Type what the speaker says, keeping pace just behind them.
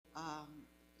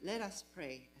Let us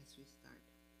pray as we start.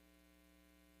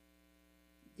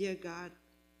 Dear God,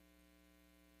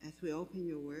 as we open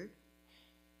your word,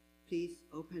 please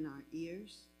open our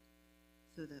ears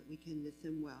so that we can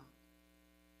listen well.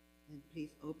 And please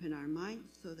open our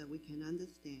minds so that we can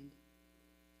understand.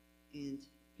 And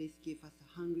please give us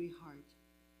a hungry heart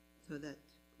so that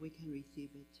we can receive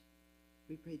it.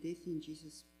 We pray this in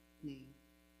Jesus' name.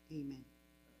 Amen.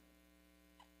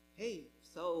 Hey,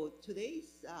 so today's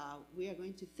we are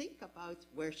going to think about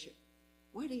worship.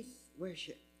 What is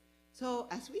worship? So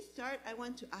as we start, I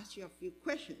want to ask you a few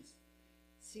questions.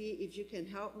 See if you can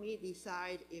help me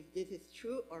decide if this is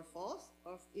true or false,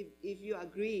 or if you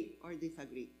agree or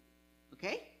disagree.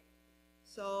 Okay?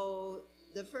 So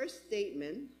the first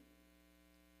statement,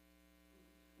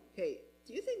 okay,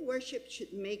 do you think worship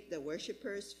should make the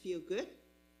worshipers feel good?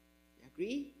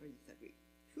 Agree or disagree?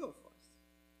 True or false?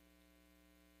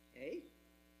 Okay.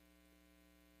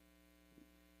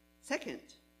 Second,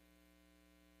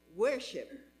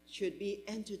 worship should be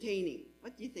entertaining.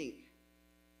 What do you think?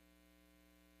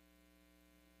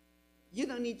 You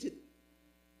don't need to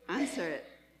answer it.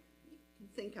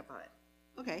 Think about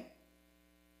it. Okay.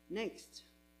 Next.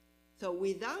 So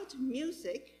without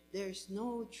music, there's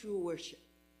no true worship.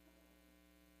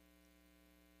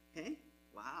 Okay?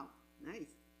 Wow.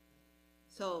 Nice.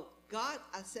 So God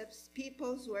accepts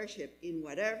people's worship in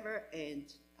whatever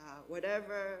and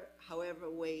however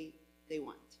way they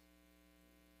want.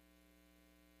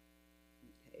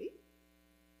 Okay.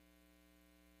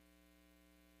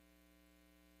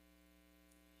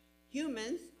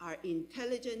 Humans are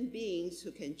intelligent beings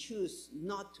who can choose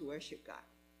not to worship God.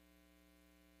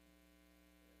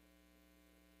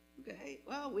 Okay,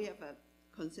 well, we have a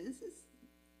consensus.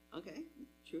 Okay,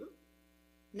 true.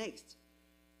 Next,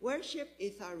 worship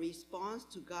is our response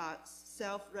to God's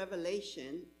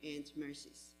self-revelation and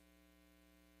mercies.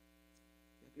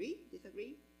 Agree?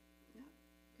 Disagree? Yeah?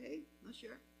 Okay, not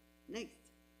sure. Next,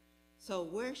 so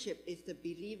worship is the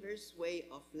believer's way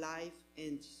of life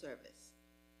and service.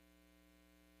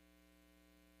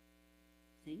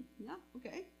 Think? Yeah,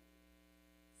 okay.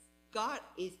 God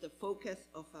is the focus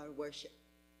of our worship.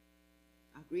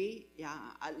 Agree? Yeah,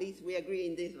 at least we agree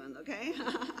in this one, okay?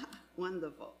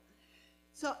 Wonderful.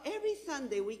 So every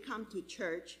Sunday we come to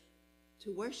church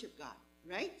to worship God,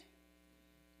 right?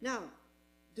 Now,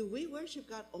 do we worship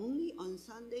God only on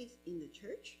Sundays in the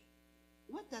church?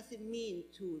 What does it mean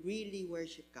to really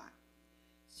worship God?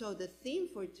 So the theme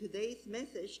for today's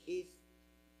message is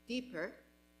deeper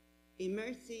in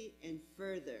mercy and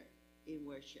further in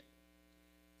worship.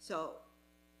 So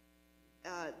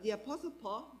the Apostle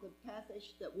Paul, the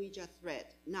passage that we just read.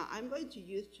 Now, I'm going to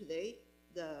use today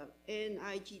the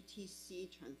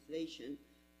NIGTC translation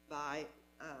by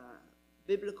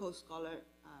biblical scholar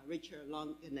Richard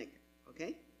Longenecker,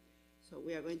 okay? So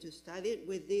we are going to study it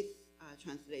with this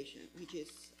translation, which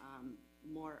is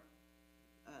more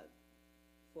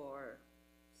for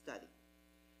study.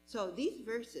 So these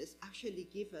verses actually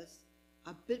give us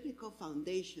a biblical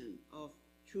foundation of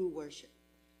true worship.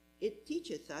 It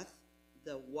teaches us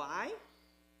the why,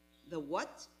 the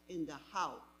what, and the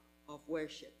how of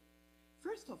worship.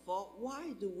 First of all,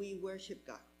 why do we worship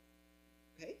God?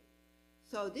 Okay?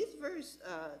 So this verse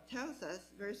tells us,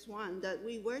 verse 1, that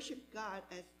we worship God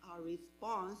as our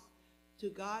response to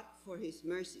God for his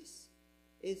mercies.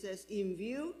 It says, in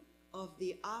view of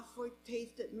the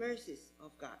aforetasted mercies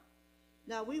of God.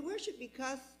 Now, we worship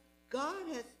because God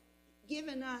has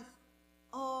given us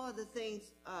all the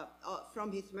things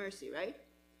from his mercy, right?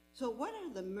 So what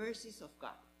are the mercies of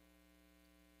God?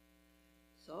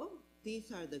 So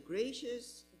these are the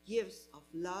gracious gifts of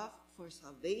love for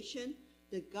salvation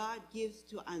that God gives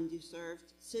to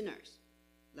undeserved sinners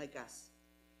like us.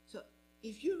 So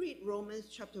if you read Romans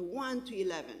chapter 1 to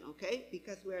 11, okay,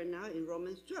 because we are now in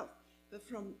Romans 12, but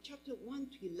from chapter 1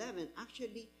 to 11,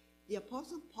 actually, the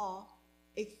Apostle Paul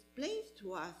explains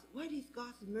to us what is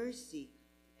God's mercy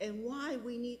and why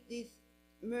we need these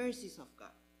mercies of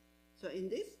God. So in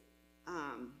this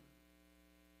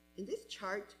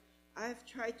chart, I've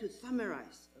tried to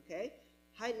summarize, okay?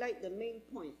 Highlight the main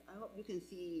points. I hope you can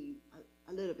see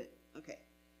a little bit, okay?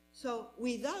 So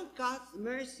without God's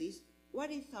mercies,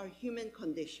 what is our human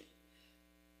condition?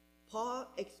 Paul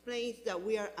explains that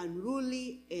we are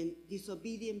unruly and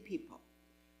disobedient people.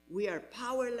 We are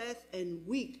powerless and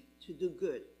weak to do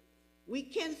good. We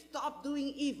can't stop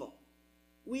doing evil.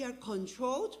 We are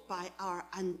controlled by our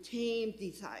untamed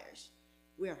desires.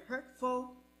 We are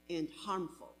hurtful and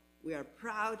harmful. We are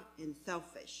proud and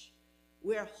selfish.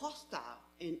 We are hostile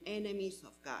and enemies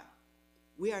of God.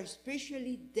 We are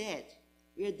spiritually dead.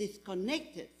 We are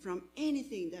disconnected from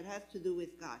anything that has to do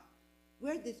with God.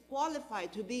 we're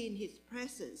disqualified to be in his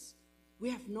presence. We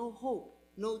have no hope,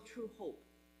 no true hope.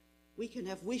 We can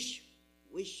have wish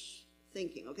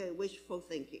thinking, okay, wishful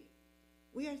thinking.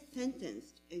 We are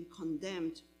sentenced and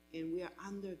condemned, and we are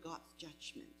under God's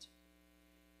judgment.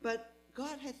 But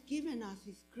God has given us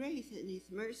his grace and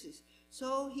his mercies,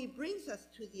 so he brings us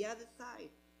to the other side.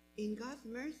 In God's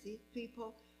mercy,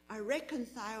 people are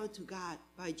reconciled to God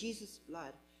by Jesus'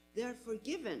 blood. They are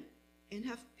forgiven and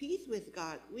have peace with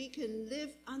God. We can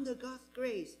live under God's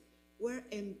grace. We're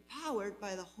empowered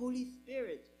by the Holy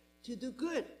Spirit to do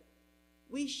good.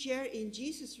 We share in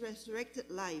Jesus' resurrected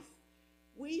life.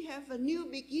 We have a new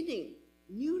beginning,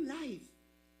 new life,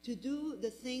 to do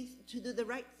the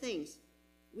right things.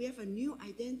 We have a new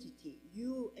identity.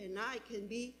 You and I can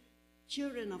be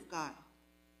children of God.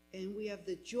 And we have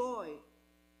the joy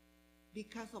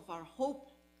because of our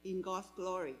hope in God's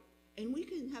glory. And we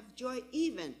can have joy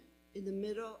even in the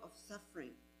middle of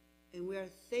suffering. And we are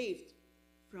saved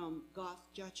from God's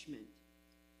judgment.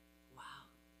 Wow.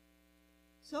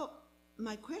 So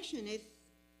my question is,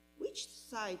 which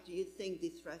side do you think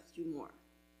distracts you more?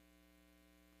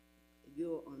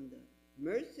 You're on the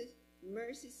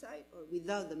mercy side or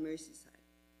without the mercy side?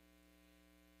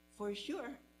 For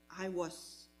sure, I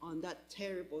was on that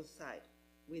terrible side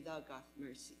without God's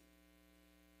mercy.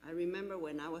 I remember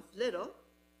when I was little,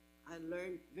 I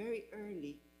learned very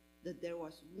early that there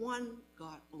was one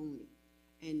God only,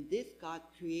 and this God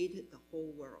created the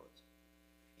whole world.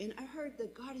 And I heard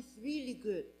that God is really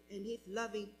good, and he's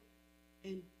loving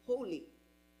and holy,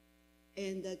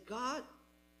 and that God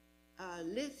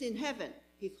lives in heaven.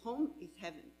 His home is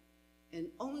heaven, and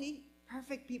only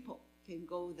perfect people can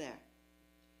go there.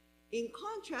 In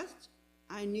contrast,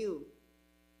 I knew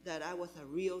that I was a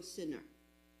real sinner.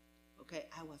 Okay,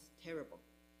 I was terrible.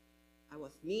 I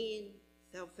was mean,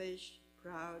 selfish,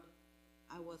 proud.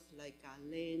 I was like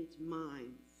a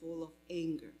landmine full of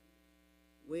anger,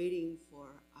 waiting for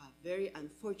a very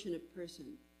unfortunate person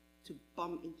to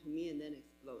bump into me and then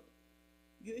explode.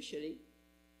 Usually,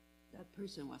 that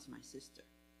person was my sister.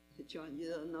 John, you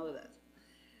don't know that.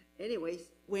 Anyways,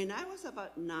 when I was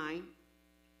about 9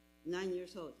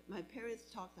 years old, my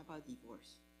parents talked about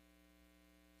divorce.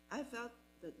 I felt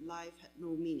that life had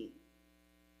no meaning.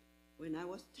 When I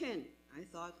was 10, I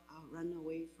thought I'll run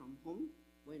away from home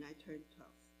when I turned 12.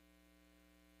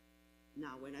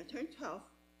 Now, when I turned 12,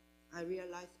 I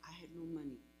realized I had no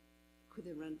money,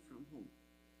 couldn't run from home.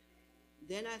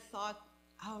 Then I thought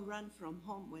I'll run from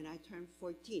home when I turned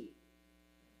 14.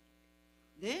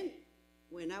 Then,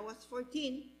 when I was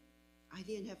 14, I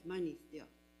didn't have money still.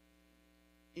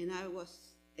 And I was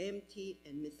empty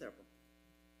and miserable.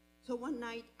 So one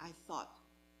night, I thought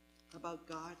about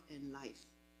God and life.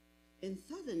 And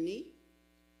suddenly,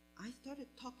 I started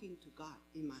talking to God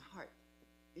in my heart.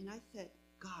 And I said,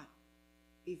 God,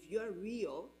 if you're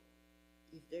real,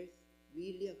 if there's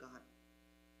really a God,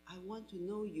 I want to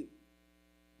know you,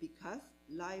 because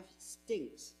life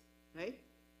stinks, right?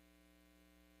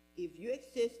 If you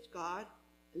exist, God,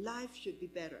 life should be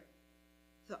better.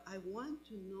 So I want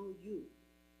to know you,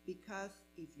 because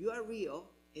if you are real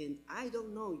and I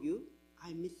don't know you,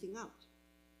 I'm missing out.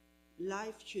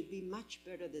 Life should be much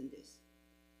better than this.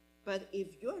 But if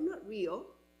you're not real,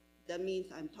 that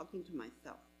means I'm talking to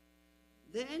myself.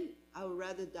 Then I would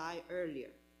rather die earlier,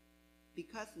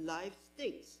 because life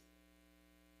stinks.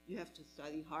 You have to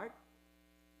study hard.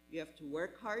 You have to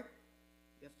work hard.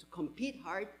 You have to compete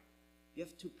hard. You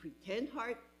have to pretend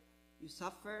hard. You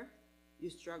suffer. You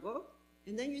struggle.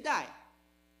 And then you die.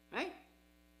 Right?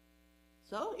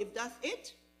 So if that's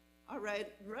it, all right,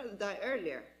 rather die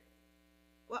earlier.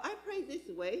 Well, I prayed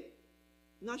this way,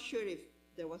 not sure if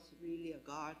there was really a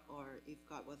God or if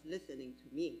God was listening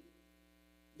to me.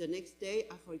 The next day,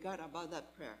 I forgot about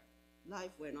that prayer.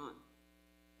 Life went on.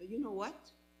 But you know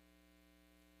what?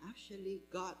 Actually,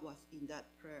 God was in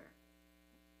that prayer.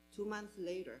 2 months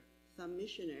later, some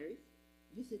missionaries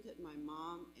visited my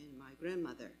mom and my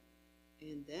grandmother,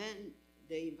 and then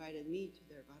they invited me to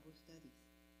their Bible studies.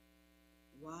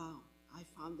 Wow, I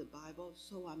found the Bible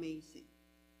so amazing.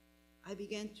 I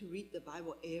began to read the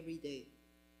Bible every day.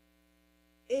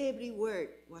 Every word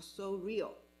was so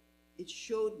real. It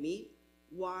showed me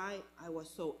why I was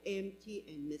so empty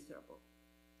and miserable.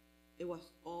 It was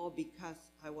all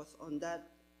because I was on that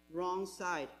wrong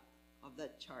side of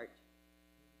that chart.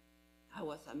 I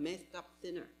was a messed up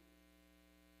sinner.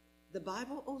 The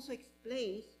Bible also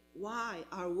explains why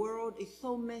our world is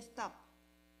so messed up.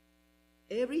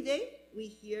 Every day we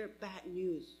hear bad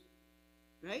news,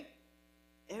 right?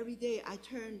 Every day I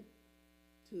turn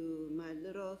to my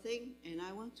little thing and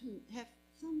I want to have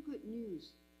some good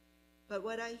news. But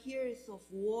what I hear is of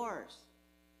wars,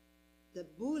 the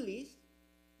bullies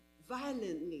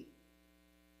violently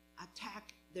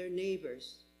attack their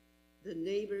neighbors, the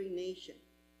neighboring nation.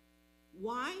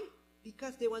 Why?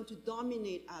 Because they want to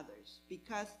dominate others,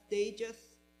 because they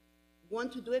just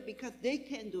want to do it because they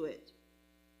can do it.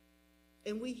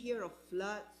 And we hear of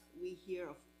floods, we hear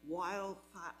of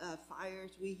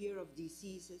wildfires, we hear of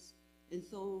diseases, and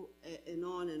so and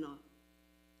on and on.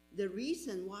 The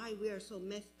reason why we are so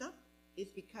messed up is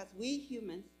because we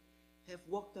humans have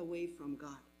walked away from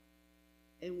God.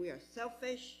 And we are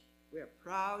selfish, we are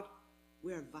proud,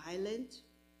 we are violent,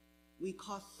 we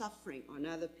cause suffering on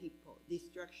other people,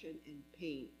 destruction and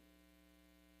pain.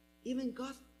 Even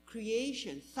God's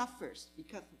creation suffers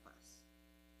because of us.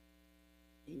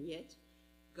 And yet,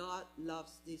 God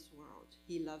loves this world.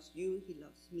 He loves you, he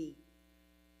loves me.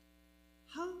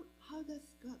 How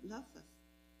does God love us?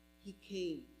 He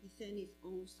came, he sent his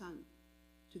own son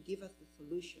to give us the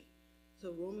solution.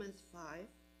 So Romans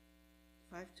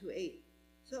 5:5-8.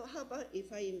 So how about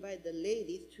if I invite the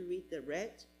ladies to read the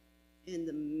red and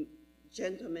the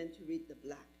gentlemen to read the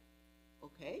black?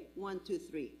 Okay, 1, 2,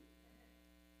 3.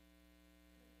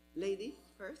 Ladies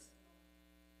first.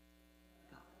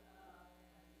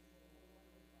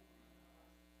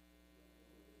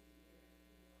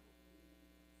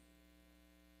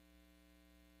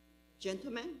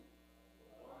 Gentlemen?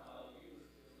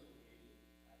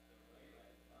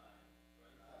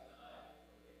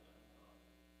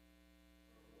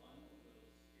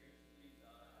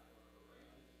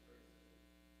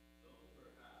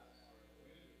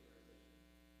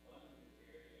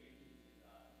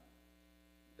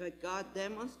 But God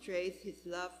demonstrates his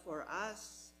love for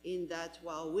us in that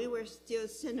while we were still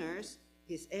sinners,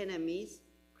 his enemies,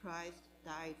 Christ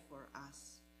died for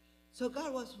us. So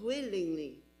God was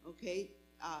willingly,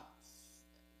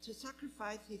 to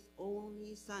sacrifice his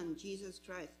only son, Jesus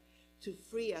Christ, to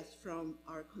free us from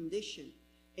our condition.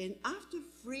 And after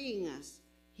freeing us,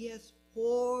 he has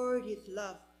poured his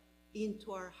love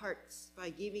into our hearts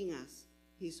by giving us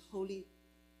his holy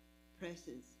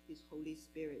presence, his Holy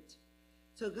Spirit.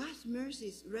 So God's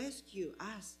mercies rescue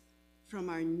us from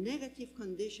our negative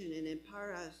condition and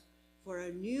empower us for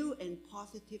a new and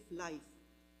positive life.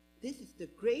 This is the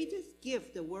greatest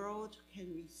gift the world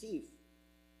can receive.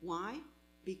 Why?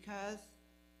 Because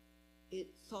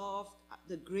it solved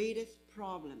the greatest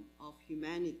problem of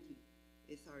humanity,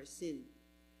 is our sin.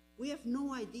 We have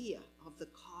no idea of the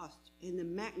cost and the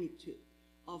magnitude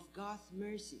of God's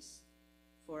mercies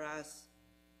for us.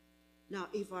 Now,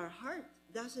 if our heart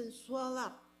doesn't swell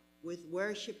up with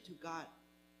worship to God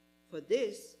for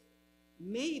this,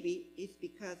 maybe it's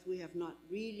because we have not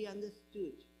really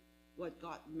understood what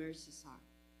God's mercies are.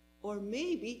 Or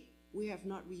maybe we have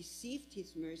not received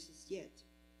his mercies yet.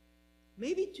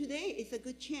 Maybe today is a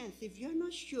good chance, if you're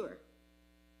not sure,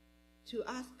 to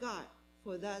ask God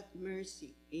for that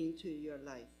mercy into your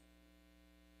life.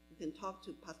 You can talk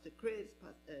to Pastor Chris,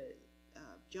 Pastor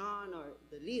John, or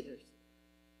the leaders,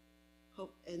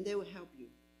 and they will help you.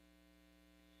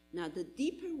 Now, the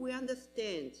deeper we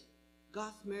understand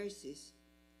God's mercies,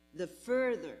 the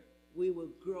further we will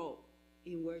grow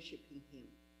in worshiping him.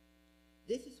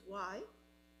 This is why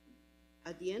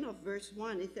at the end of verse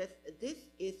 1 it says, this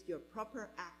is your proper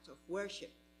act of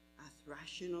worship as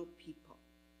rational people.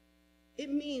 It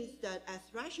means that as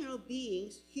rational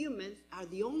beings, humans are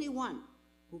the only one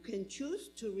who can choose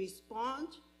to respond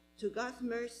to God's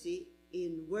mercy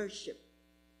in worship,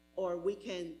 or we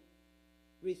can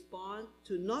respond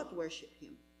to not worship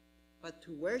him. But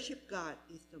to worship God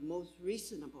is the most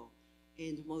reasonable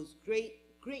and the most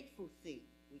grateful thing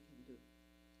we can do.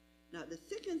 Now, the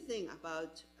second thing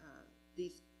about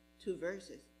these two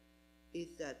verses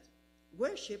is that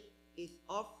worship is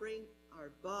offering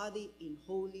our body in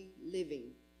holy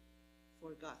living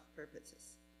for God's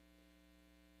purposes.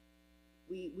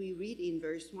 We read in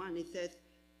verse 1, it says,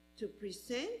 to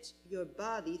present your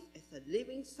bodies as a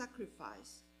living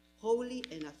sacrifice, holy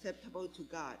and acceptable to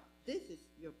God. This is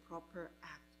your proper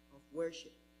act of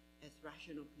worship as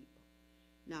rational people.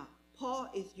 Now, Paul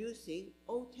is using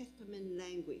Old Testament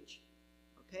language,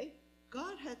 okay?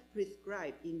 God had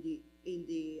prescribed in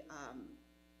the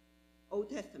Old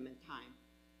Testament time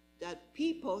that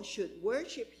people should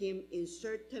worship him in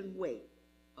certain way,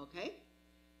 okay?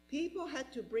 People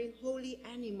had to bring holy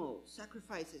animal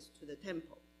sacrifices to the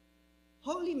temple.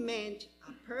 Holy meant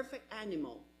a perfect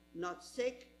animal, not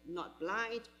sick, not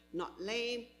blind, not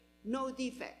lame, no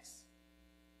defects.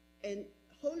 And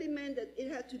holy meant that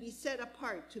it had to be set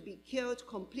apart to be killed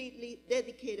completely,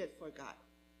 dedicated for God.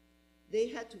 They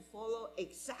had to follow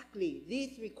exactly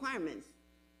these requirements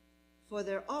for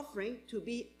their offering to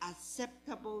be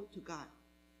acceptable to God.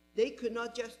 They could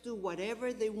not just do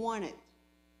whatever they wanted,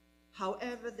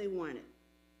 however they wanted.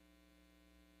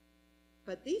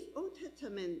 But these Old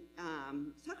Testament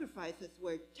sacrifices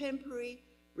were temporary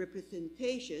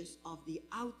representations of the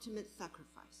ultimate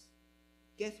sacrifice.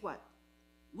 Guess what?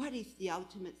 What is the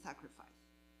ultimate sacrifice?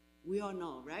 We all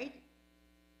know, right?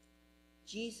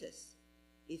 Jesus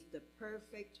is the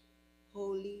perfect,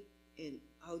 holy, and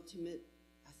ultimate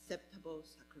acceptable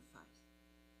sacrifice.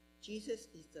 Jesus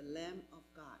is the Lamb of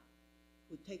God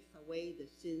who takes away the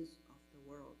sins of the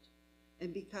world.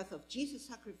 And because of Jesus'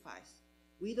 sacrifice,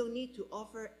 we don't need to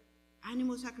offer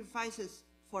animal sacrifices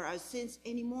for our sins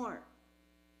anymore.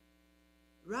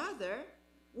 Rather,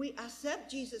 we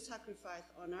accept Jesus' sacrifice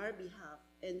on our behalf,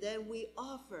 and then we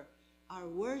offer our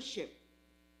worship,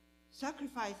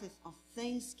 sacrifices of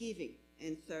thanksgiving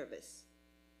and service.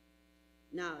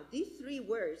 Now, these three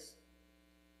words,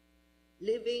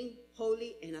 living,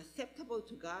 holy, and acceptable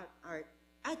to God, are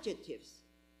adjectives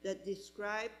that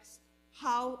describe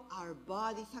how our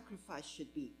body sacrifice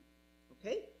should be.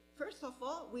 Okay? First of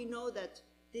all, we know that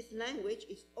this language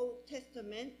is Old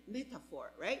Testament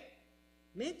metaphor, right?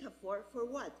 Metaphor for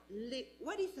what?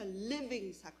 What is a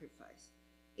living sacrifice?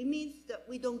 It means that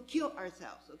we don't kill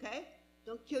ourselves, okay?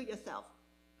 Don't kill yourself.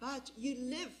 But you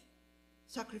live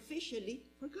sacrificially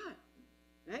for God,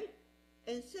 right?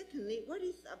 And secondly, what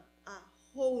is a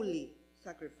holy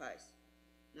sacrifice?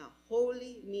 Now,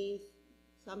 holy means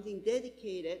something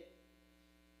dedicated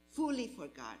fully for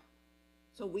God.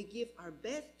 So we give our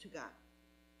best to God,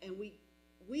 and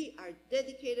we are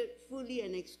dedicated fully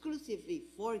and exclusively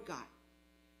for God.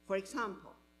 For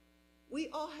example, we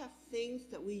all have things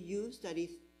that we use that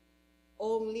is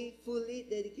only fully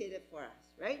dedicated for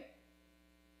us, right?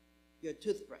 Your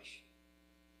toothbrush.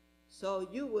 So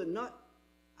you will not,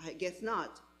 I guess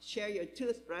not, share your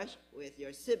toothbrush with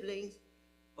your siblings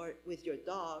or with your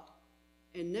dog,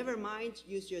 and never mind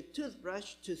use your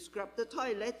toothbrush to scrub the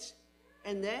toilet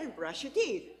and then brush your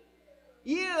teeth.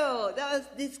 Ew, that was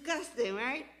disgusting,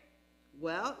 right?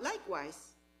 Well,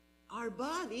 likewise, our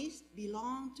bodies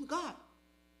belong to God,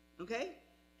 okay?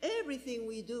 Everything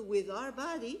we do with our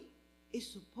body is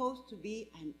supposed to be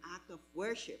an act of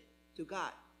worship to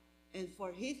God and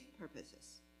for His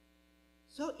purposes.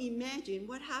 So imagine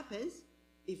what happens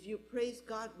if you praise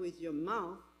God with your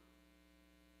mouth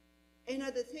and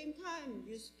at the same time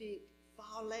you speak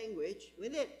foul language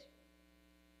with it.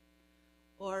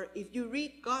 Or if you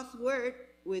read God's word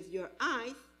with your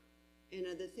eyes and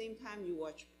at the same time you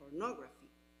watch pornography.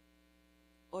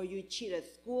 Or you cheat at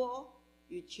school,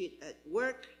 you cheat at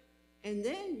work, and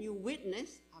then you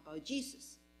witness about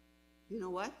Jesus. You know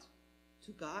what?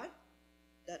 To God,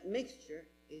 that mixture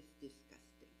is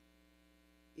disgusting.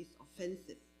 It's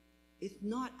offensive. It's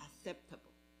not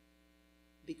acceptable.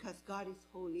 Because God is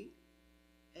holy,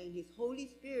 and His Holy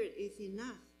Spirit is in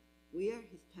us. We are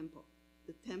His temple,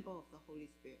 the temple of the Holy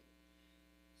Spirit.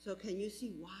 So can you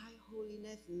see why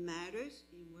holiness matters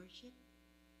in worship?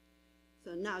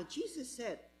 So now Jesus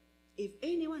said, if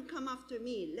anyone come after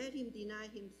me, let him deny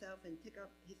himself and take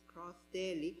up his cross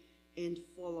daily and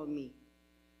follow me.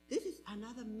 This is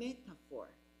another metaphor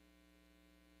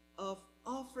of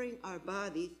offering our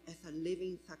bodies as a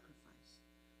living sacrifice.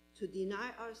 To deny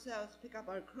ourselves, pick up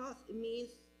our cross, it means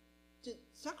to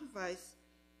sacrifice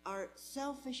our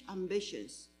selfish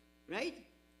ambitions, right?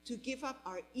 To give up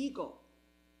our ego.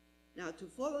 Now, to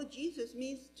follow Jesus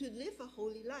means to live a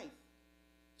holy life,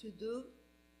 to do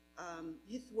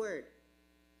His word.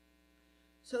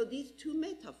 So these two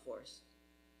metaphors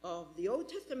of the Old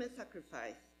Testament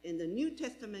sacrifice and the New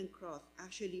Testament cross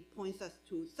actually points us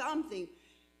to something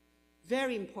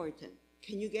very important.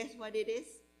 Can you guess what it is?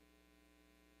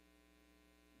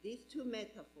 These two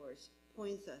metaphors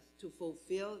points us to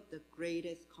fulfill the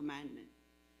greatest commandment.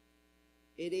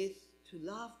 It is to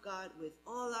love God with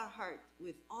all our heart,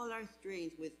 with all our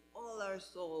strength, with all our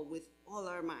soul, with all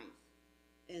our minds,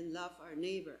 and love our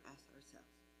neighbor as ourselves,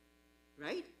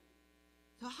 right?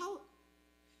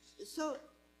 So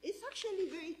it's actually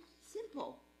very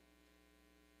simple.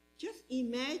 Just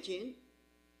imagine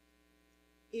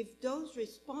if those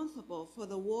responsible for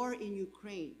the war in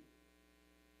Ukraine,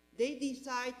 they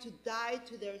decide to die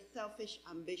to their selfish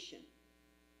ambition,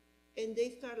 and they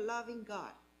start loving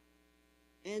God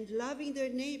and loving their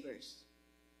neighbors.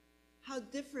 How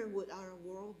different would our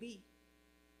world be,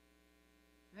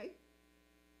 right?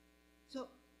 So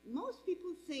most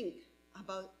people think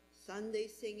about Sunday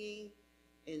singing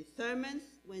and sermons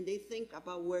when they think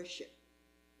about worship.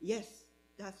 Yes,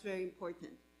 that's very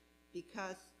important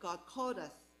because God called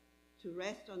us to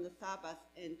rest on the Sabbath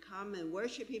and come and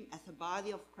worship Him as a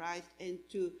body of Christ and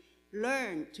to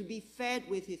learn to be fed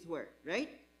with His word, right?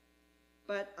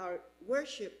 but our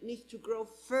worship needs to grow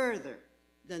further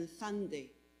than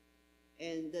Sunday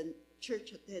and than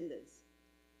church attendance.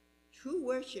 True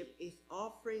worship is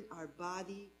offering our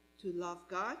body to love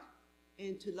God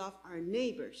and to love our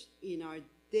neighbors in our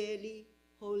daily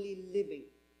holy living,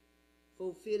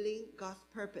 fulfilling God's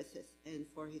purposes and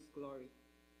for his glory.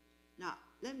 Now,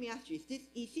 let me ask you, is this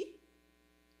easy?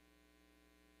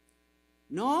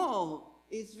 No,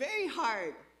 it's very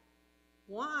hard.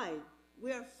 Why?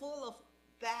 We are full of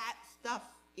bad stuff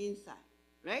inside,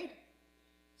 right?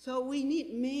 So we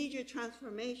need major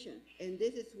transformation. And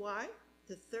this is why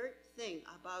the third thing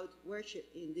about worship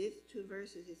in these two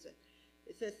verses is that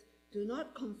it says, do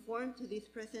not conform to this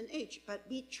present age, but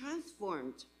be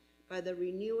transformed by the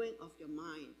renewing of your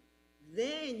mind.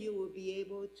 Then you will be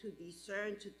able to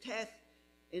discern, to test,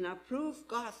 and approve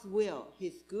God's will,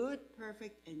 his good,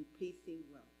 perfect, and pleasing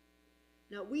will.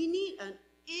 Now, we need an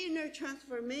inner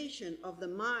transformation of the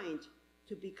mind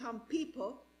to become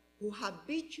people who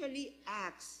habitually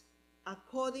acts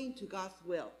according to God's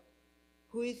will,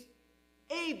 who is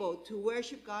able to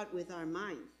worship God with our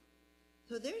minds.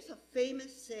 So there's a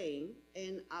famous saying,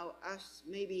 and I'll ask,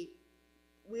 maybe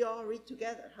we all read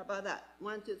together. How about that?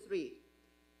 1, 2, 3.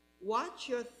 Watch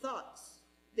your thoughts,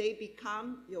 they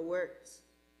become your words.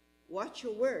 Watch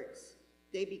your words,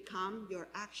 they become your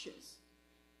actions.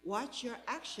 Watch your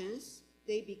actions,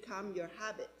 they become your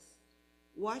habits.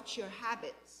 Watch your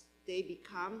habits, they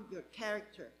become your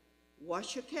character.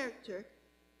 Watch your character,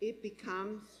 it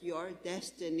becomes your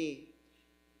destiny.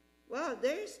 Well,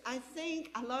 there's, I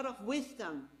think, a lot of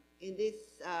wisdom in this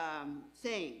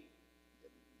saying.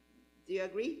 Do you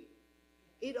agree?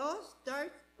 It all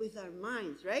starts with our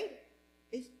minds, right?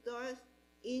 It starts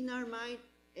in our mind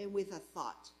and with a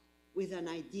thought, with an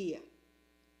idea.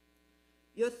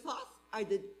 Your thoughts are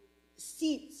the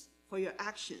seeds for your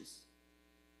actions.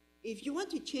 If you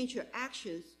want to change your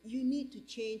actions, you need to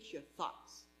change your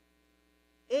thoughts.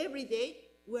 Every day,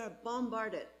 we are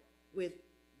bombarded with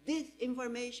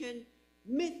disinformation,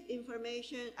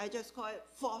 misinformation, I just call it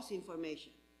false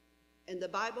information. And the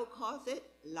Bible calls it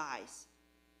lies,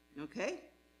 okay?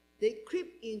 They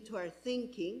creep into our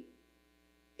thinking,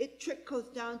 it trickles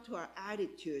down to our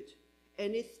attitude,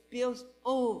 and it spills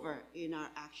over in our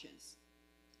actions.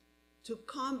 To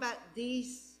combat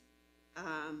these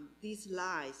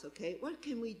lies, okay, what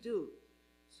can we do?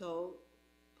 So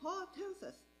Paul tells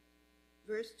us,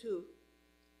 verse 2,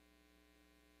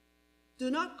 do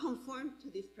not conform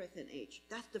to this present age.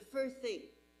 That's the first thing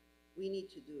we need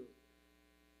to do.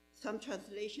 Some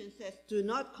translation says, do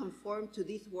not conform to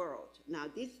this world. Now,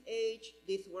 this age,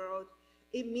 this world,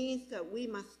 it means that we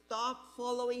must stop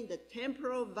following the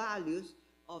temporal values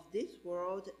of this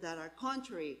world that are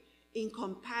contrary,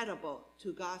 incompatible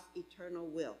to God's eternal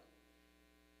will.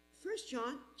 1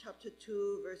 John chapter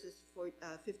 2, verses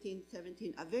 15,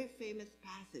 17, a very famous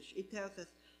passage. It tells us,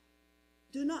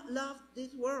 do not love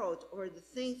this world or the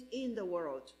things in the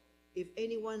world. If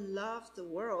anyone loves the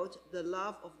world, the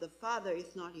love of the Father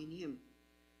is not in him.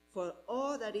 For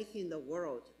all that is in the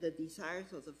world, the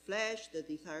desires of the flesh, the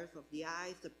desires of the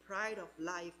eyes, the pride of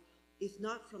life, is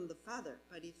not from the Father,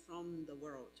 but is from the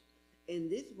world.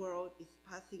 And this world is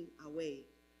passing away,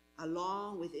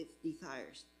 along with its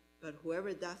desires. But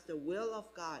whoever does the will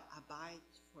of God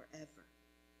abides forever.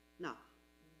 Now,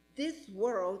 this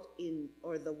world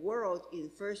the world in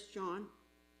 1 John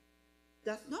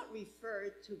does not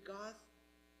refer to God's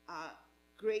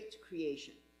great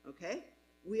creation, okay?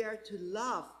 We are to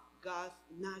love God's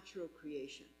natural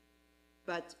creation.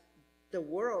 But the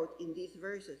world in these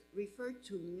verses refer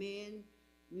to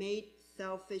man-made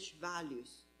selfish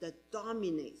values that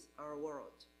dominates our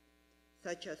world,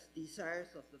 such as desires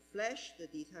of the flesh, the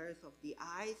desires of the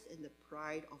eyes, and the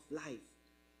pride of life.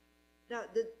 Now,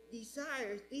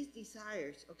 these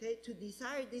desires, okay, to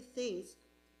desire these things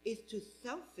is to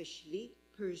selfishly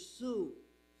pursue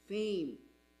fame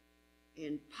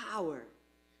and power,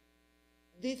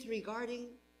 disregarding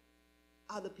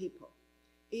other people,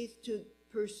 is to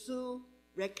pursue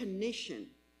recognition,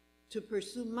 to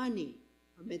pursue money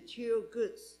or material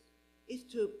goods, is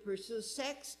to pursue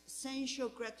sex, sensual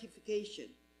gratification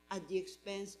at the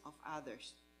expense of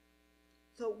others.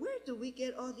 So where do we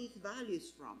get all these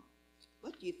values from?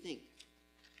 What do you think?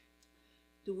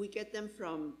 Do we get them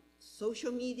from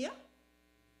social media?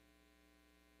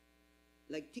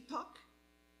 Like TikTok,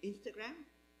 Instagram,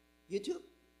 YouTube?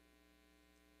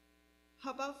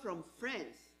 How about from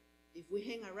friends? If we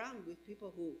hang around with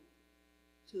people who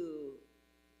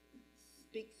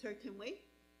speak certain way?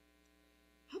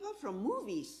 How about from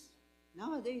movies?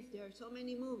 Nowadays, there are so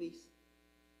many movies.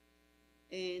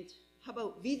 And how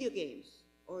about video games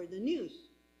or the news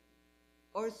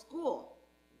or school?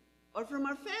 or from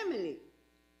our family,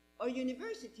 or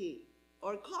university,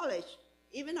 or college,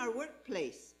 even our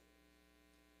workplace.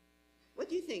 What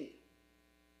do you think?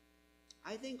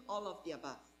 I think all of the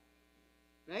above,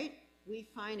 right? We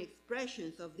find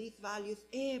expressions of these values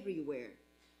everywhere.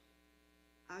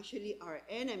 Actually, our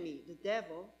enemy, the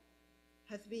devil,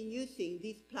 has been using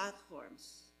these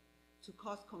platforms to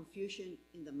cause confusion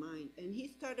in the mind. And he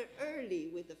started early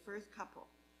with the first couple.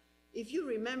 If you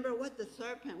remember what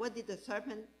did the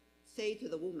serpent say to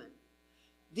the woman?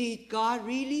 Did God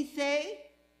really say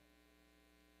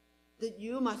that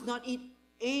you must not eat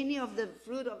any of the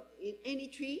fruit of any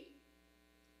tree?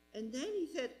 And then he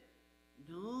said,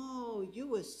 no, you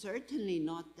will certainly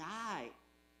not die.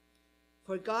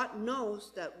 For God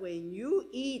knows that when you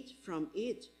eat from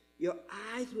it, your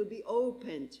eyes will be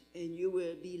opened and you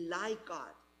will be like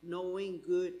God, knowing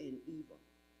good and evil.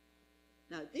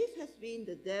 Now, this has been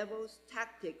the devil's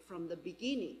tactic from the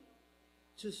beginning,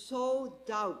 to sow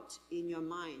doubt in your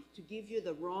mind, to give you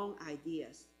the wrong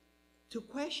ideas, to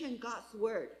question God's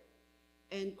word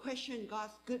and question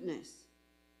God's goodness,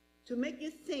 to make you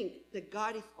think that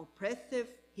God is oppressive,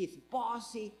 he's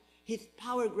bossy, he's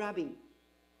power-grabbing,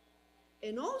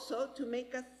 and also to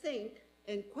make us think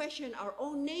and question our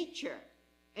own nature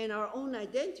and our own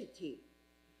identity.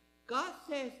 God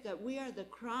says that we are the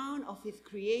crown of his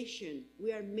creation.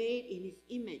 We are made in his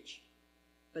image.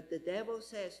 But the devil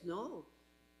says, no,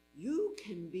 you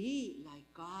can be like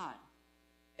God.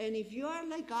 And if you are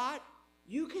like God,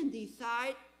 you can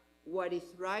decide what is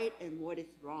right and what is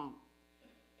wrong.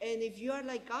 And if you are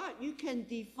like God, you can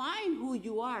define who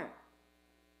you are.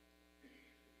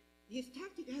 His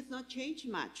tactic has not changed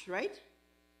much, right?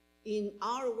 In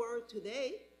our world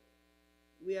today,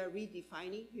 we are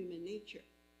redefining human nature.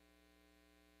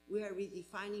 We are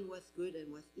redefining what's good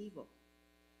and what's evil.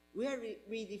 We are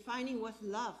redefining what's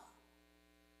love,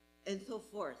 and so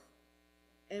forth.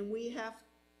 And we have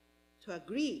to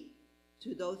agree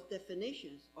to those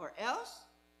definitions, or else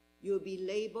you'll be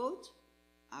labeled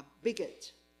a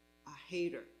bigot, a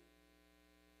hater.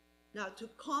 Now, to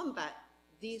combat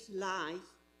these lies,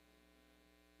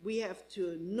 we have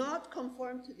to not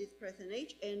conform to this present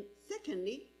age, and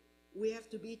secondly, we have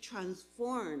to be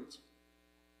transformed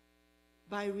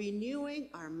by renewing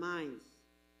our minds,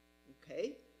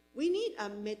 okay? We need a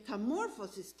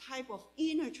metamorphosis type of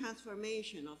inner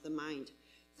transformation of the mind,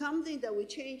 something that will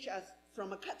change us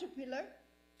from a caterpillar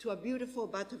to a beautiful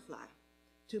butterfly,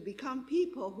 to become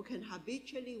people who can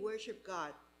habitually worship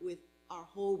God with our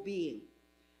whole being.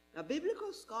 Now,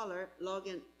 biblical scholar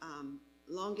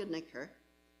Longenecker,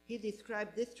 he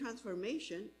described this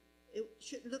transformation. It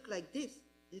should look like this.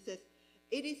 He says,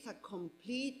 it is a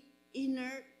complete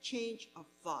inner change of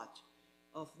thought,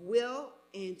 of will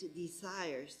and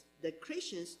desires that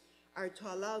Christians are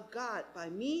to allow God, by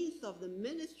means of the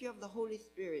ministry of the Holy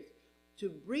Spirit, to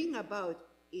bring about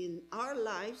in our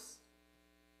lives,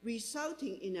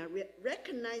 resulting in a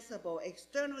recognizable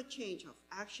external change of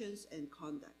actions and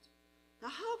conduct. Now,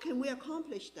 how can we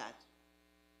accomplish that?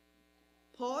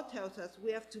 Paul tells us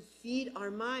we have to feed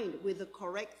our mind with the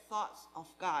correct thoughts of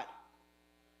God,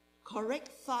 correct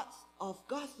thoughts of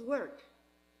God's work,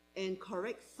 and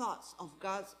correct thoughts of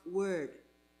God's word.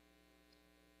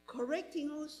 Correcting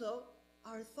also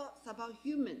our thoughts about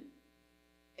human,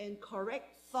 and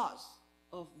correct thoughts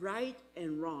of right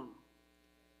and wrong.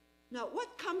 Now,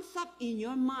 what comes up in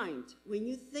your mind when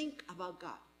you think about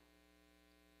God?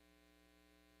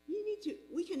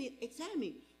 We can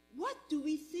examine, what do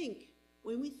we think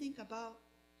when we think about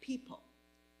people?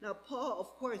 Now, Paul,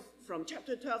 of course, from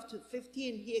chapter 12 to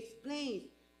 15, he explains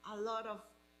a lot of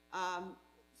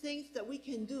things that we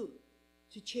can do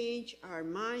to change our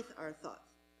minds, our thoughts.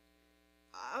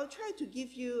 I'll try to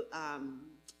give you,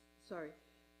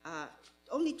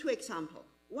 only two examples.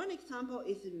 One example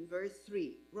is in verse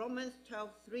 3. Romans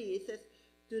 12:3, it says,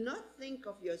 do not think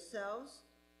of yourselves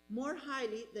more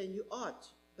highly than you ought,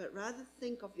 but rather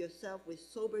think of yourself with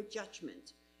sober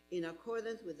judgment, in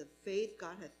accordance with the faith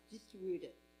God has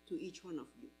distributed to each one of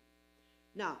you.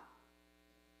 Now,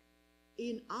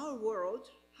 in our world,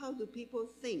 how do people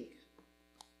think?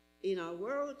 In our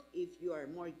world, if you are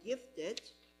more gifted,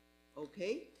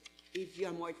 okay, if you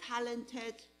are more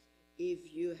talented,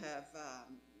 if you have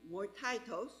more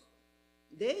titles,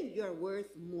 then you are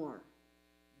worth more.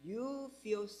 You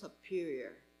feel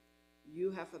superior.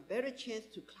 You have a better chance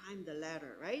to climb the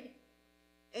ladder, right?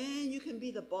 And you can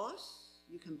be the boss.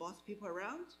 You can boss people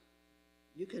around.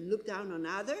 You can look down on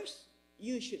others.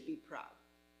 You should be proud.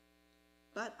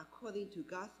 But according to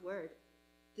God's word,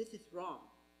 this is wrong.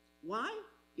 Why?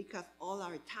 Because all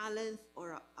our talents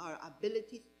or our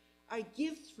abilities are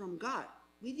gifts from God.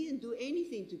 We didn't do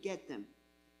anything to get them.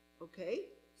 okay?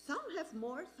 Some have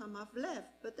more, some have less,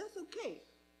 but that's okay,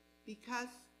 because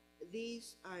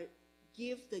these are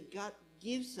gifts that God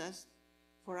gives us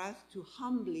for us to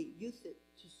humbly use it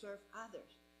to serve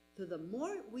others. So the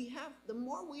more we have, the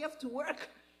more we have to work,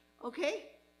 okay?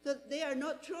 So they are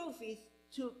not trophies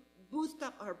to boost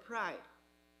up our pride.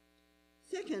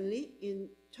 Secondly, in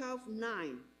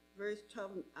 12:9, verse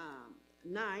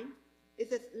 12:9, it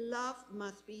says, love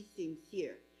must be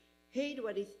sincere. Hate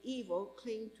what is evil,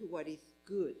 cling to what is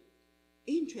good.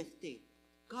 Interesting.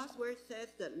 God's word says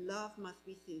that love must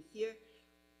be sincere.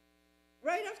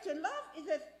 Right after love, it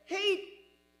says hate.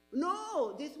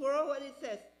 No, this world, what it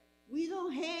says, we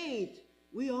don't hate,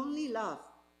 we only love.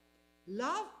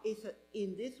 Love is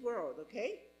in this world,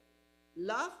 okay?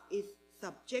 Love is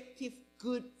subjective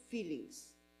good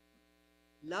feelings.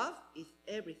 Love is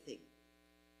everything.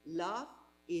 Love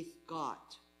is God.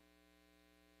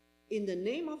 In the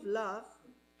name of love,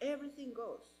 everything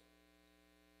goes.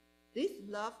 This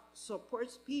love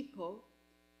supports people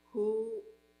who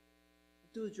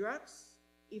do drugs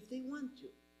if they want to.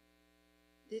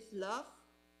 This love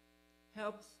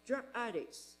helps drug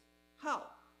addicts. How?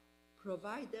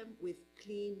 Provide them with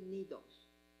clean needles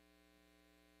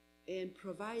and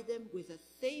provide them with a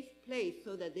safe place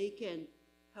so that they can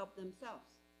help themselves,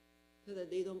 so that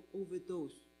they don't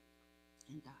overdose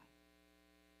and die.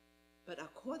 But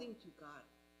according to God,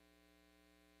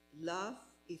 love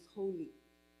is holy.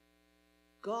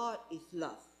 God is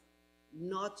love,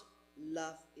 not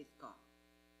love is God.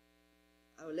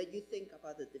 I will let you think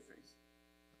about the difference.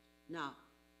 Now,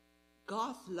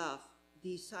 God's love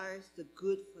desires the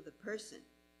good for the person,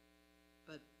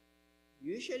 but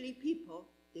usually people,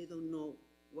 they don't know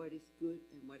what is good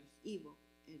and what is evil,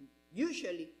 and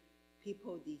usually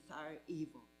people desire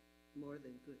evil more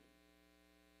than good.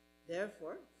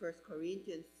 Therefore, 1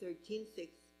 Corinthians 13:6,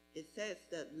 it says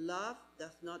that love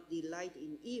does not delight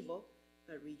in evil,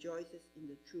 but rejoices in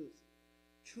the truth.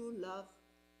 True love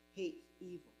hates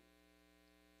evil,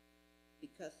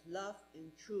 because love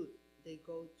and truth, they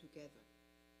go together.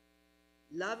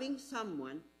 Loving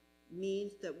someone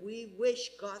means that we wish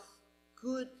God's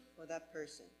good for that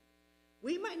person.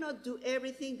 We might not do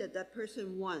everything that that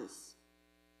person wants,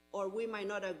 or we might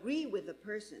not agree with the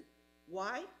person.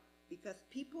 Why? Because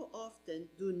people often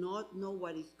do not know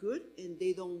what is good, and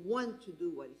they don't want to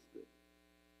do what is good.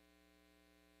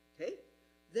 Okay?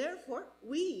 Therefore,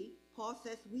 Paul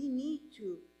says, we need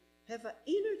to have an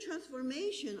inner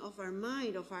transformation of our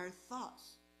mind, of our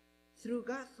thoughts, through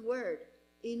God's word,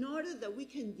 in order that we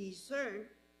can discern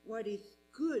what is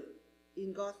good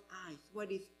in God's eyes,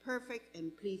 what is perfect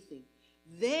and pleasing.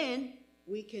 Then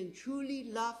we can truly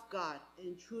love God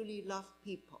and truly love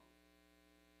people.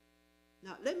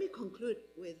 Now, let me conclude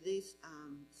with this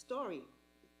story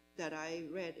that I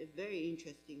read, a very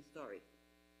interesting story.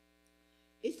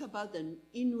 It's about the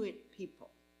Inuit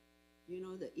people. You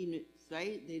know the Inuits,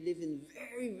 right? They live in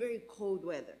very, very cold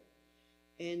weather.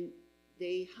 And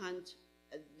they hunt,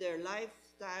 their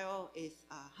lifestyle is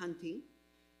hunting.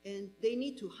 And they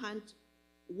need to hunt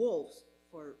wolves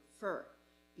for fur,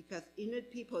 because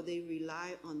Inuit people, they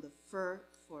rely on the fur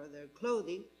for their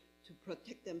clothing to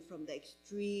protect them from the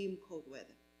extreme cold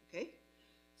weather, okay?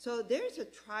 So there's a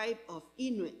tribe of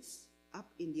Inuits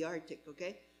up in the Arctic,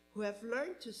 okay, who have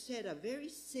learned to set a very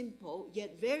simple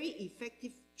yet very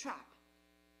effective trap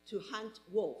to hunt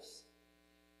wolves.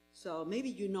 So maybe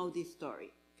you know this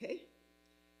story, okay?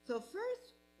 So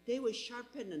first, they will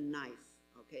sharpen a knife,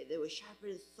 okay? They will sharpen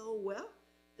it so well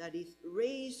that it's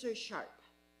razor sharp.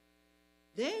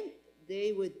 Then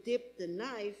they would dip the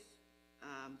knife,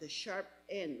 the sharp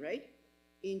end, right,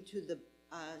 into the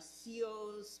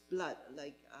seal's blood.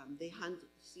 Like they hunt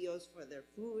seals for their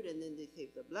food, and then they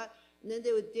save the blood. And then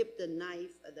they would dip the knife,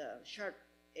 the sharp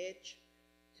edge,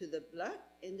 to the blood,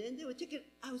 and then they would take it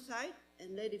outside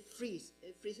and let it freeze.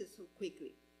 It freezes so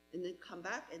quickly. And then come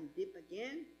back and dip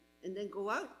again, and then go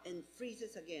out and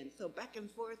freezes again. So back and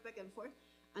forth,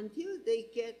 until they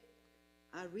get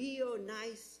a real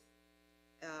nice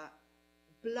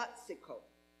bloodsicle.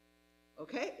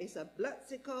 Okay, it's a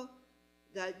bloodsicle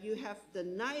that you have the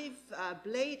knife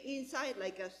blade inside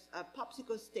like a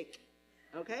popsicle stick.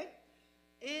 Okay,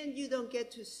 and you don't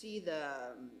get to see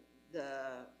the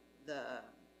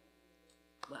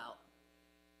well.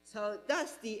 So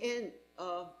that's the end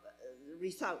of the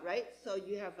result, right? So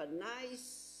you have a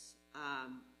nice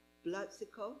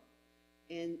bloodsicle,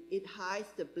 and it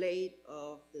hides the blade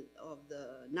of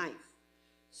the knife.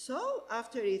 So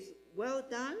after it's well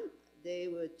done, they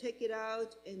would take it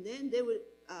out, and then they would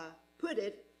put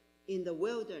it in the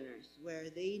wilderness where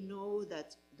they know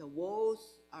that the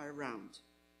wolves are around.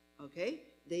 Okay?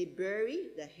 They bury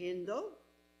the handle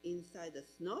inside the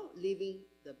snow, leaving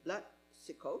the blood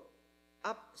sickle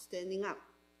standing up.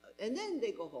 And then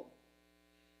they go home.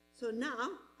 So now,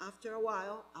 after a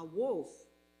while, a wolf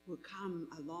will come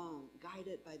along,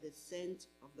 guided by the scent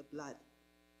of the blood.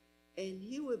 And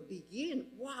he will begin,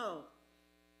 wow,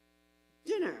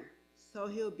 dinner. So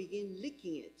he'll begin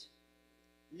licking it,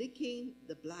 licking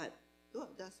the blood. Oh,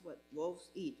 that's what wolves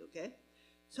eat, okay?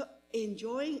 So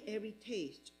enjoying every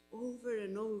taste, over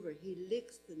and over, he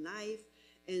licks the knife,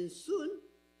 and soon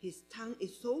his tongue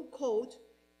is so cold,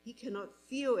 he cannot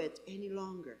feel it any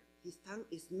longer. His tongue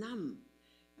is numb,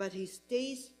 but his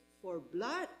taste for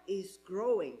blood is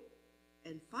growing.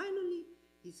 And finally,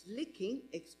 his licking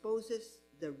exposes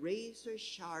the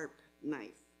razor-sharp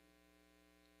knife.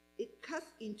 It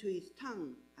cuts into his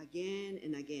tongue again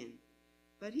and again,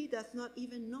 but he does not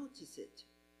even notice it,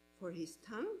 for his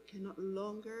tongue can no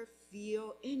longer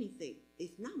feel anything.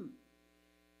 It's numb.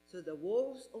 So the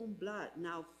wolf's own blood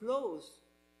now flows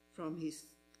from his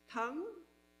tongue,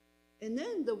 and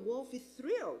then the wolf is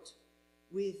thrilled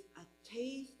with a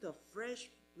taste of fresh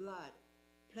blood,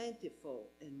 plentiful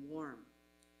and warm.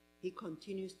 He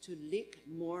continues to lick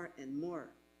more and more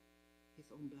his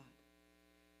own blood.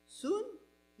 Soon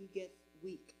he gets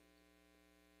weak,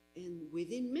 and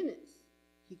within minutes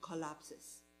he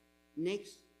collapses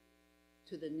next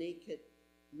to the naked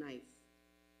knife.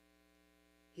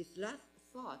 His last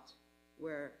thought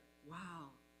were, wow,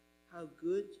 how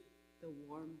good the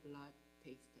warm blood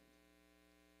tasted.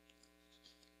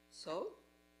 So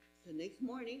the next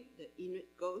morning, the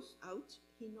Inuit goes out.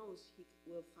 He knows he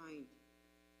will find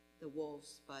the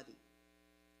wolf's body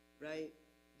right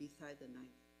beside the knife.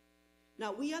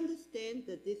 Now, we understand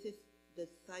that this is the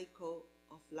cycle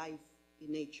of life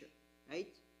in nature,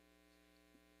 right?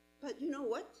 But you know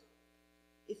what?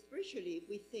 Especially if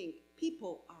we think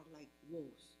people are like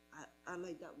wolves, are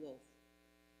like that wolf.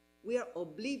 We are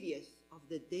oblivious of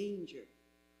the danger,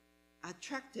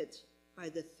 attracted by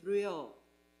the thrill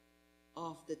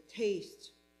of the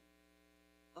taste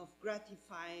of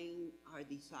gratifying our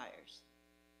desires,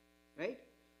 right?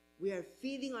 We are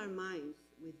feeding our minds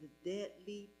with the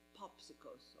deadly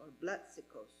popsicles or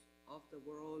bloodsickles of the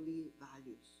worldly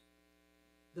values.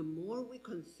 The more we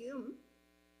consume,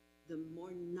 the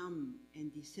more numb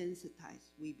and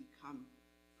desensitized we become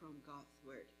from God's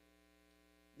word.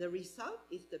 The result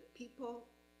is the people,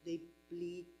 they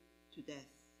bleed to death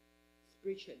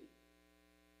spiritually.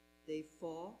 They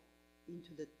fall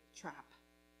into the trap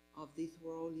of these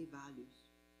worldly values,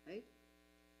 right?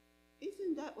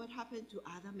 Isn't that what happened to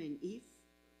Adam and Eve?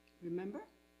 Remember?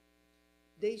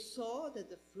 They saw that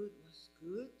the fruit was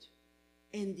good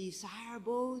and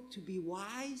desirable to be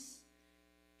wise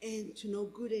and to know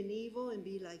good and evil and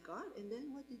be like God. And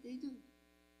then what did they do?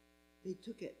 They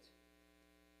took it.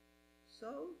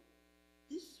 So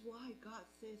this is why God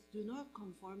says, do not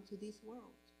conform to this world.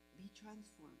 Be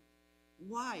transformed.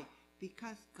 Why?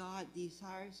 Because God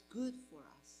desires good for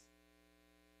us.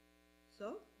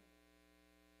 So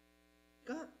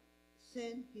God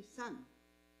sent his son.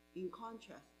 In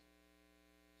contrast,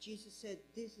 Jesus said,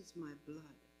 this is my blood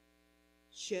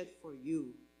shed for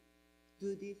you.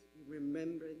 Do this in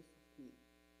remembrance of me.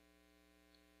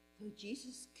 So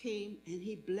Jesus came and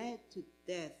he bled to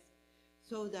death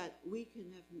so that we can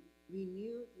have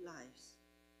renewed lives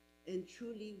and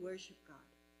truly worship God.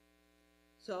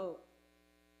 So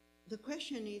the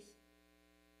question is,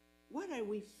 what are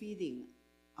we feeding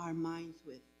our minds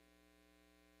with?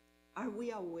 Are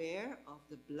we aware of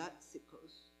the blood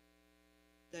sickles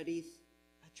that is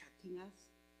attracting us,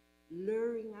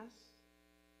 luring us?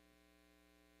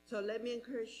 So let me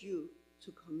encourage you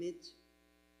to commit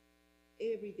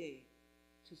every day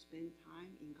to spend time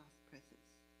in God's presence.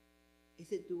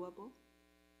 Is it doable?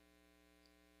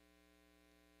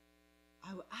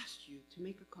 I will ask you to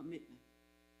make a commitment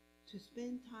to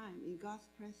spend time in God's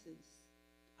presence.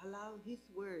 Allow his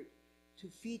word to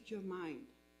feed your mind.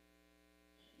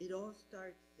 It all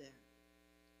starts there.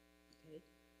 Okay?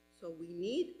 So we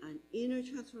need an inner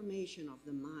transformation of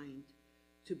the mind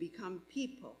to become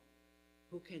people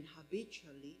who can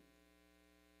habitually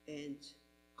and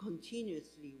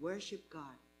continuously worship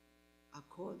God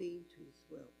according to his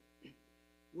will.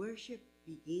 Worship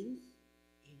begins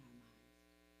in our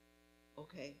minds.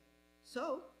 Okay?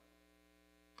 So,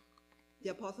 the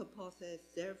Apostle Paul says,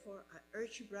 therefore, I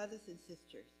urge you, brothers and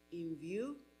sisters, in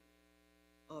view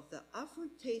of the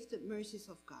aforetasted mercies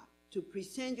of God, to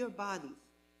present your bodies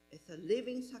as a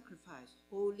living sacrifice,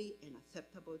 holy and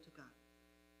acceptable to God.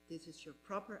 This is your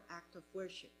proper act of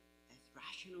worship as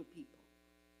rational people.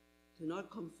 Do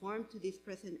not conform to this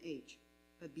present age,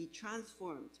 but be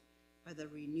transformed by the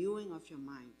renewing of your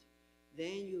mind.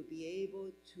 Then you'll be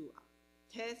able to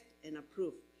test and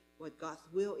approve what God's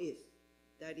will is.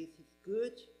 That is his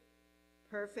good,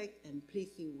 perfect, and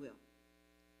pleasing will.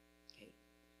 Okay.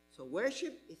 So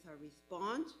worship is our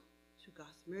response to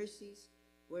God's mercies.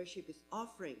 Worship is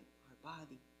offering our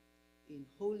body in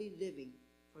holy living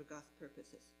for God's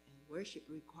purposes. And worship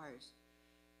requires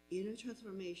inner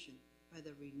transformation by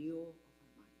the renewal of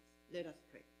our minds. Let us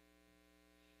pray.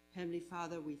 Heavenly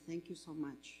Father, we thank you so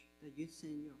much that you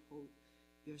sent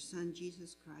your Son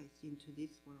Jesus Christ into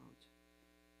this world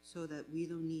so that we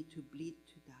don't need to bleed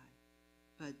to die,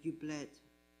 but you bled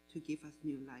to give us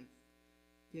new life.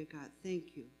 Dear God,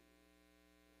 thank you.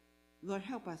 Lord,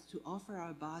 help us to offer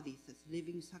our bodies as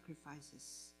living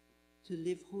sacrifices, to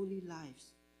live holy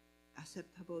lives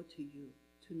acceptable to you,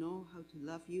 to know how to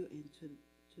love you and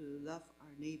to love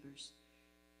our neighbors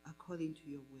according to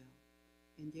your will.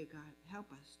 And dear God,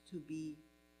 help us to be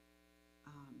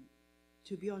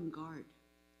on guard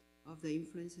of the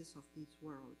influences of this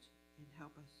world, and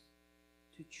help us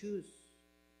to choose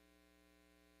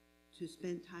to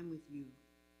spend time with you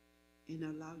and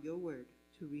allow your word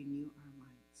to renew our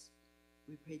minds.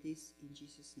 We pray this in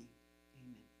Jesus' name.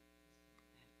 Amen.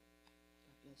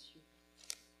 God bless you.